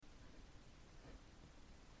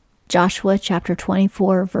Joshua chapter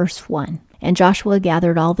 24, verse 1. And Joshua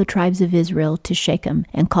gathered all the tribes of Israel to Shechem,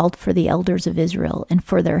 and called for the elders of Israel, and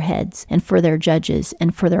for their heads, and for their judges,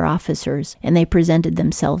 and for their officers, and they presented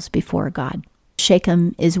themselves before God.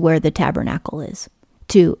 Shechem is where the tabernacle is.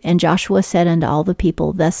 2. And Joshua said unto all the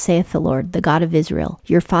people, Thus saith the Lord, the God of Israel,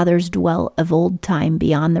 Your fathers dwell of old time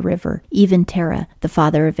beyond the river, even Terah, the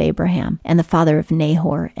father of Abraham, and the father of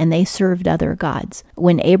Nahor, and they served other gods.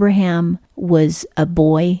 When Abraham was a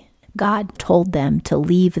boy, God told them to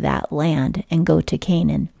leave that land and go to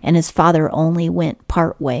Canaan, and his father only went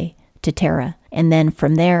part way to Terah. And then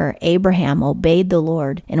from there, Abraham obeyed the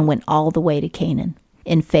Lord and went all the way to Canaan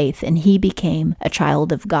in faith, and he became a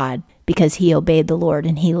child of God because he obeyed the Lord,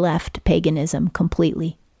 and he left paganism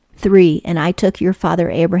completely. 3. And I took your father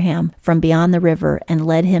Abraham from beyond the river, and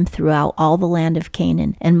led him throughout all the land of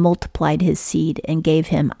Canaan, and multiplied his seed, and gave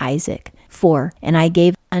him Isaac. 4. And I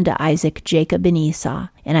gave unto Isaac Jacob and Esau,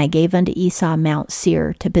 and I gave unto Esau Mount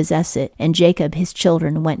Seir to possess it, and Jacob his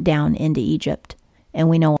children went down into Egypt. And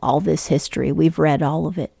we know all this history. We've read all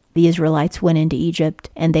of it. The Israelites went into Egypt,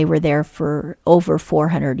 and they were there for over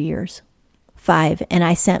 400 years. 5. And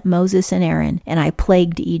I sent Moses and Aaron, and I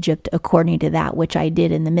plagued Egypt according to that which I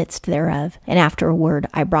did in the midst thereof, and afterward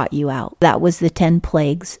I brought you out. That was the 10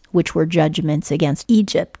 plagues, which were judgments against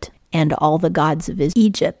Egypt and all the gods of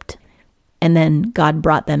Egypt. And then God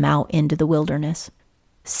brought them out into the wilderness.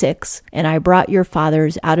 6. And I brought your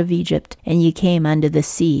fathers out of Egypt, and ye came unto the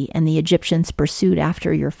sea, and the Egyptians pursued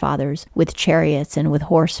after your fathers with chariots and with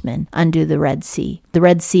horsemen unto the Red Sea. The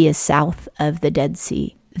Red Sea is south of the Dead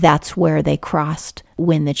Sea. That's where they crossed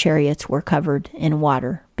when the chariots were covered in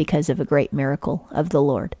water because of a great miracle of the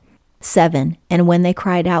Lord. 7. And when they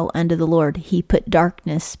cried out unto the Lord, he put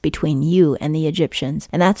darkness between you and the Egyptians.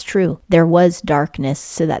 And that's true. There was darkness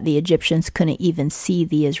so that the Egyptians couldn't even see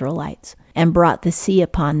the Israelites, and brought the sea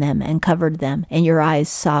upon them and covered them. And your eyes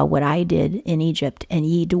saw what I did in Egypt, and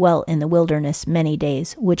ye dwelt in the wilderness many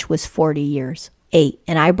days, which was 40 years. 8.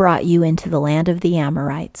 And I brought you into the land of the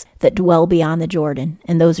Amorites that dwell beyond the Jordan,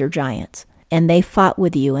 and those are giants. And they fought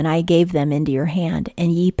with you, and I gave them into your hand,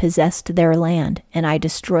 and ye possessed their land, and I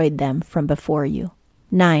destroyed them from before you.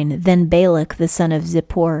 9. Then Balak the son of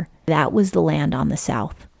Zippor, that was the land on the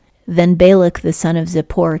south. Then Balak the son of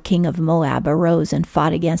Zippor, king of Moab, arose and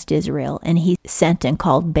fought against Israel, and he sent and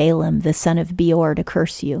called Balaam the son of Beor to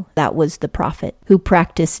curse you. That was the prophet who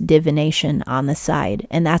practiced divination on the side,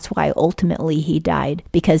 and that's why ultimately he died,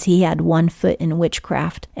 because he had one foot in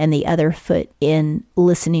witchcraft and the other foot in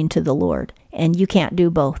listening to the Lord. And you can't do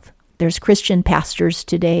both. There's Christian pastors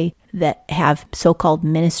today that have so-called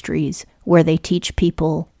ministries where they teach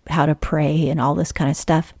people how to pray and all this kind of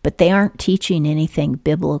stuff, but they aren't teaching anything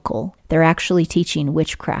biblical. They're actually teaching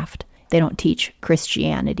witchcraft. They don't teach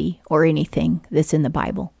Christianity or anything that's in the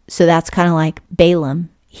Bible. So that's kind of like Balaam.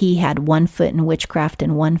 He had one foot in witchcraft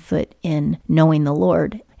and one foot in knowing the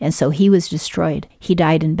Lord, and so he was destroyed. He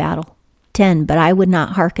died in battle. 10. But I would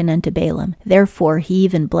not hearken unto Balaam. Therefore he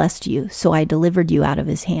even blessed you, so I delivered you out of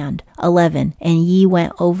his hand. 11. And ye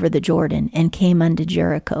went over the Jordan, and came unto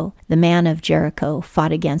Jericho. The man of Jericho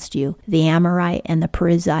fought against you, the Amorite, and the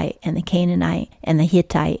Perizzite, and the Canaanite, and the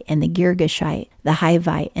Hittite, and the Girgashite, the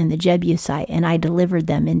Hivite, and the Jebusite, and I delivered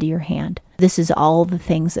them into your hand. This is all the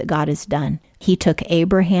things that God has done. He took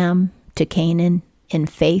Abraham to Canaan in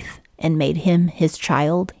faith, and made him his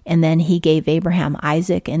child. And then he gave Abraham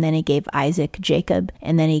Isaac, and then he gave Isaac Jacob,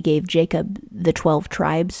 and then he gave Jacob the 12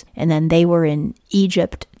 tribes. And then they were in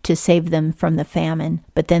Egypt to save them from the famine,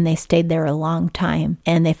 but then they stayed there a long time,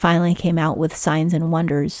 and they finally came out with signs and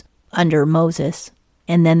wonders under Moses,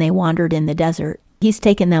 and then they wandered in the desert. He's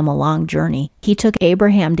taken them a long journey. He took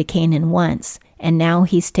Abraham to Canaan once, and now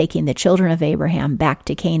he's taking the children of Abraham back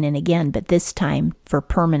to Canaan again, but this time for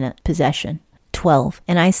permanent possession. 12.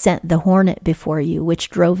 And I sent the hornet before you, which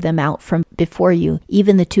drove them out from before you,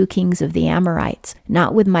 even the 2 kings of the Amorites,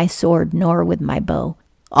 not with my sword nor with my bow.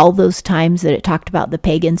 All those times that it talked about the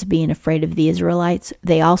pagans being afraid of the Israelites,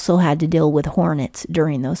 they also had to deal with hornets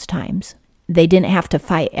during those times. They didn't have to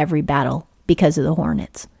fight every battle because of the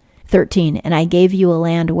hornets. 13. And I gave you a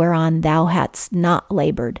land whereon thou hadst not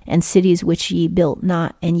labored, and cities which ye built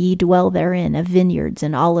not, and ye dwell therein, of vineyards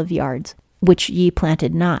and olive yards, which ye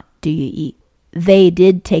planted not, do ye eat. They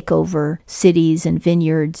did take over cities and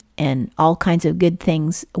vineyards and all kinds of good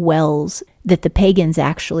things, wells, that the pagans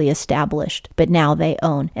actually established, but now they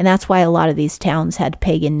own. And that's why a lot of these towns had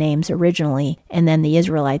pagan names originally, and then the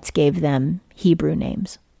Israelites gave them Hebrew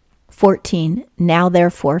names. 14. Now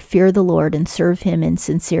therefore fear the Lord and serve him in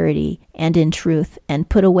sincerity and in truth, and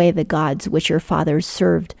put away the gods which your fathers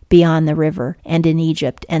served beyond the river and in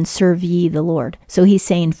Egypt, and serve ye the Lord. So he's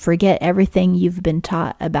saying, forget everything you've been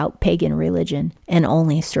taught about pagan religion and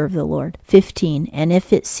only serve the Lord. 15. And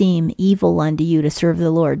if it seem evil unto you to serve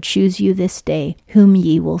the Lord, choose you this day whom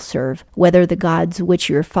ye will serve, whether the gods which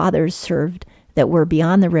your fathers served that were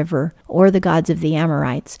beyond the river, or the gods of the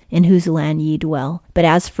Amorites, in whose land ye dwell. But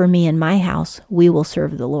as for me and my house, we will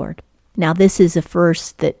serve the Lord. Now this is a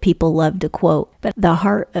verse that people love to quote, but the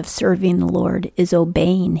heart of serving the Lord is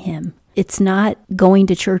obeying him. It's not going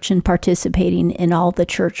to church and participating in all the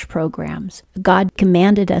church programs. God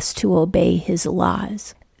commanded us to obey his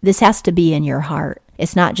laws. This has to be in your heart.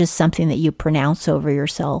 It's not just something that you pronounce over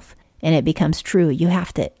yourself and it becomes true. You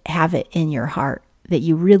have to have it in your heart, that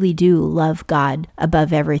you really do love God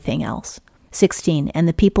above everything else. 16. And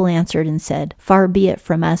the people answered and said, Far be it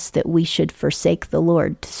from us that we should forsake the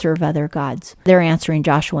Lord to serve other gods. They're answering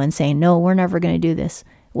Joshua and saying, no, we're never going to do this.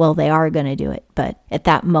 Well, they are going to do it, but at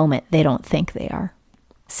that moment, they don't think they are.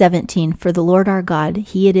 17. For the Lord our God,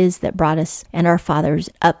 he it is that brought us and our fathers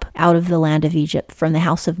up out of the land of Egypt from the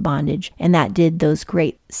house of bondage, and that did those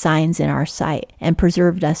great signs in our sight, and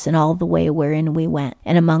preserved us in all the way wherein we went,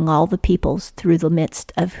 and among all the peoples through the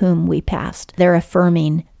midst of whom we passed. They're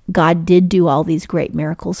affirming God did do all these great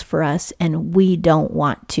miracles for us, and we don't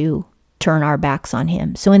want to turn our backs on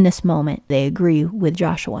him. So in this moment, they agree with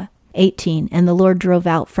Joshua. 18. And the Lord drove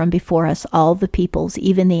out from before us all the peoples,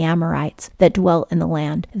 even the Amorites, that dwelt in the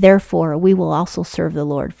land. Therefore we will also serve the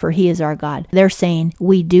Lord, for he is our God. They're saying,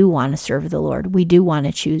 we do want to serve the Lord. We do want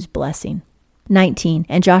to choose blessing. 19.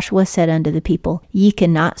 And Joshua said unto the people, Ye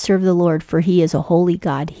cannot serve the Lord, for he is a holy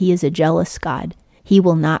God. He is a jealous God. He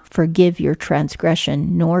will not forgive your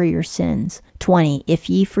transgression, nor your sins. 20. If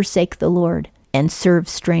ye forsake the Lord, and serve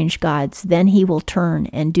strange gods, then he will turn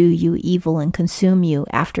and do you evil and consume you.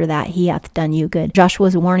 After that he hath done you good. Joshua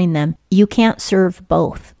was warning them, you can't serve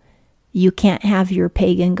both. You can't have your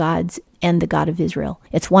pagan gods and the God of Israel.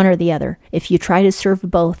 It's one or the other. If you try to serve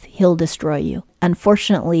both, he'll destroy you.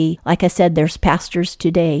 Unfortunately, like I said, there's pastors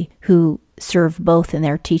today who serve both, and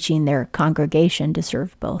they're teaching their congregation to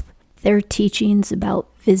serve both. Their teachings about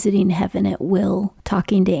visiting heaven at will,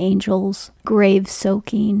 talking to angels, grave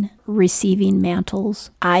soaking, receiving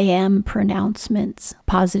mantles, I am pronouncements,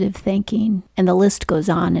 positive thinking, and the list goes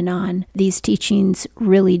on and on. These teachings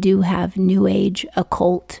really do have New Age,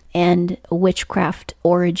 occult, and witchcraft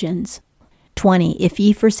origins. 20. If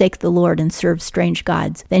ye forsake the Lord and serve strange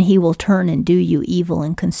gods, then he will turn and do you evil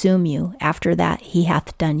and consume you. After that he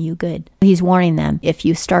hath done you good. He's warning them, if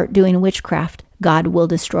you start doing witchcraft, God will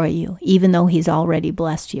destroy you, even though he's already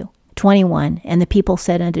blessed you. 21. And the people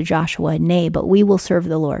said unto Joshua, Nay, but we will serve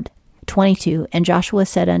the Lord. 22. And Joshua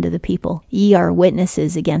said unto the people, Ye are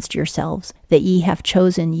witnesses against yourselves, that ye have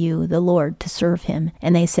chosen you, the Lord, to serve him.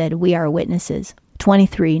 And they said, We are witnesses.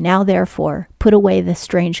 23. Now therefore put away the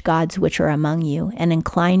strange gods which are among you, and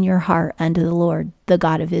incline your heart unto the Lord, the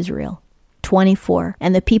God of Israel. 24.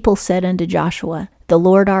 And the people said unto Joshua, The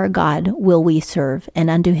Lord our God will we serve, and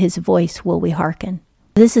unto his voice will we hearken.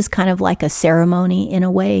 This is kind of like a ceremony in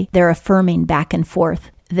a way. They're affirming back and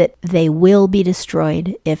forth that they will be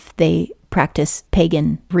destroyed if they practice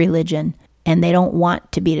pagan religion, and they don't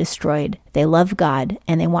want to be destroyed. They love God,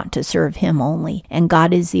 and they want to serve him only, and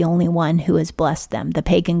God is the only one who has blessed them. The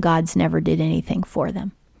pagan gods never did anything for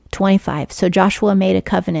them. 25. So Joshua made a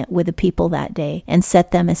covenant with the people that day, and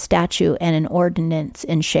set them a statute and an ordinance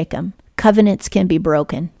in Shechem. Covenants can be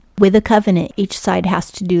broken. With a covenant, each side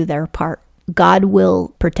has to do their part. God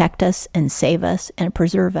will protect us and save us and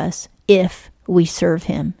preserve us if we serve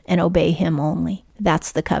him and obey him only.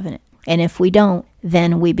 That's the covenant. And if we don't,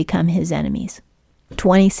 then we become his enemies.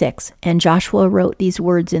 26. And Joshua wrote these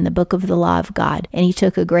words in the book of the law of God, and he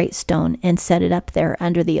took a great stone and set it up there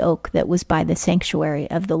under the oak that was by the sanctuary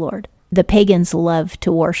of the Lord. The pagans love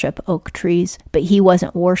to worship oak trees, but he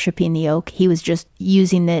wasn't worshiping the oak. He was just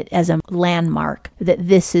using it as a landmark, that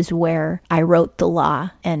this is where I wrote the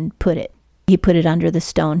law and put it. He put it under the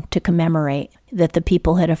stone to commemorate that the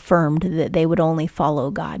people had affirmed that they would only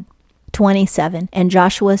follow God. 27. And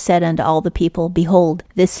Joshua said unto all the people, Behold,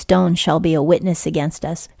 this stone shall be a witness against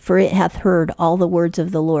us, for it hath heard all the words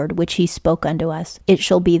of the Lord which he spoke unto us. It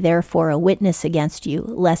shall be therefore a witness against you,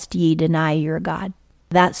 lest ye deny your God.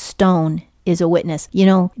 That stone is a witness. You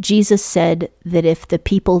know, Jesus said that if the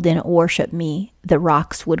people didn't worship me, the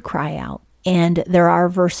rocks would cry out. And there are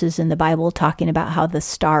verses in the Bible talking about how the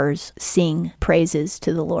stars sing praises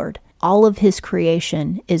to the Lord. All of his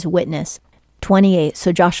creation is witness. 28,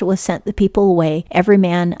 so Joshua sent the people away, every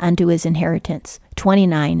man unto his inheritance.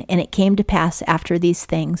 29, and it came to pass after these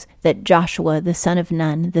things that Joshua the son of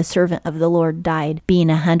Nun, the servant of the Lord, died, being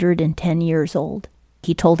 110 years old.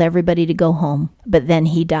 He told everybody to go home, but then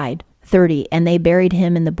he died. 30, and they buried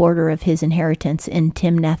him in the border of his inheritance in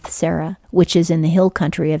Timnath-serah, which is in the hill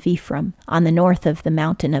country of Ephraim, on the north of the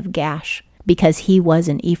mountain of Gash, because he was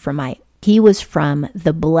an Ephraimite. He was from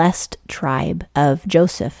the blessed tribe of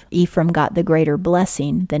Joseph. Ephraim got the greater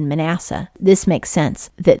blessing than Manasseh. This makes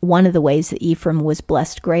sense that one of the ways that Ephraim was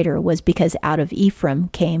blessed greater was because out of Ephraim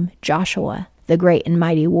came Joshua, the great and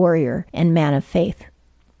mighty warrior and man of faith.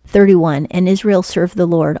 31, and Israel served the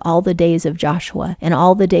Lord all the days of Joshua, and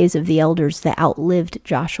all the days of the elders that outlived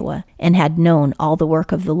Joshua, and had known all the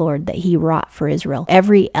work of the Lord that he wrought for Israel.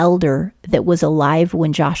 Every elder that was alive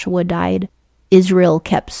when Joshua died, Israel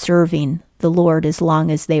kept serving the Lord as long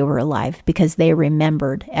as they were alive, because they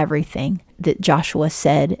remembered everything that Joshua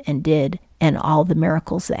said and did and all the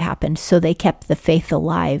miracles that happened. So they kept the faith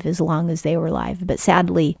alive as long as they were alive. But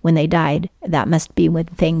sadly, when they died, that must be when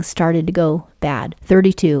things started to go bad.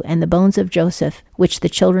 32, and the bones of Joseph, which the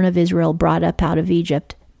children of Israel brought up out of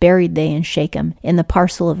Egypt, buried they in Shechem, in the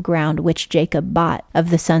parcel of ground which Jacob bought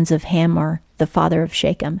of the sons of Hamor, the father of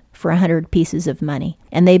Shechem, for 100 pieces of money.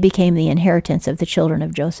 And they became the inheritance of the children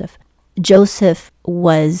of Joseph. Joseph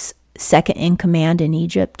was second in command in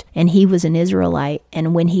Egypt, and he was an Israelite.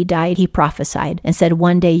 And when he died, he prophesied and said,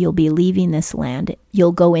 one day you'll be leaving this land.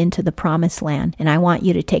 You'll go into the promised land, and I want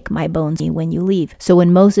you to take my bones when you leave. So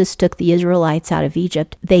when Moses took the Israelites out of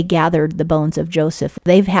Egypt, they gathered the bones of Joseph.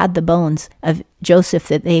 They've had the bones of Joseph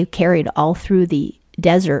that they carried all through the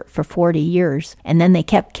desert for 40 years, and then they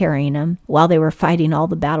kept carrying them while they were fighting all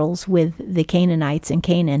the battles with the Canaanites in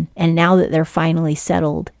Canaan. And now that they're finally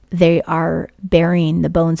settled, they are burying the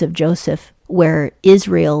bones of Joseph where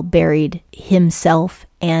Israel buried himself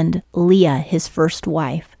and Leah, his first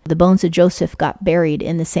wife. The bones of Joseph got buried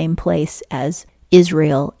in the same place as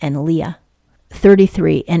Israel and Leah.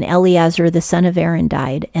 33, and Eleazar the son of Aaron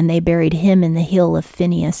died, and they buried him in the hill of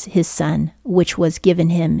Phinehas his son, which was given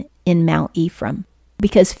him in Mount Ephraim.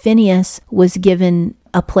 Because Phinehas was given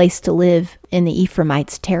a place to live in the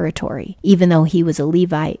Ephraimites' territory, even though he was a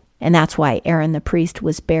Levite. And that's why Aaron the priest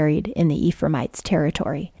was buried in the Ephraimites'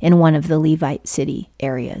 territory, in one of the Levite city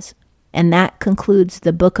areas. And that concludes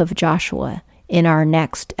the book of Joshua. In our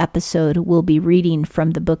next episode, we'll be reading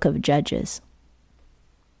from the book of Judges.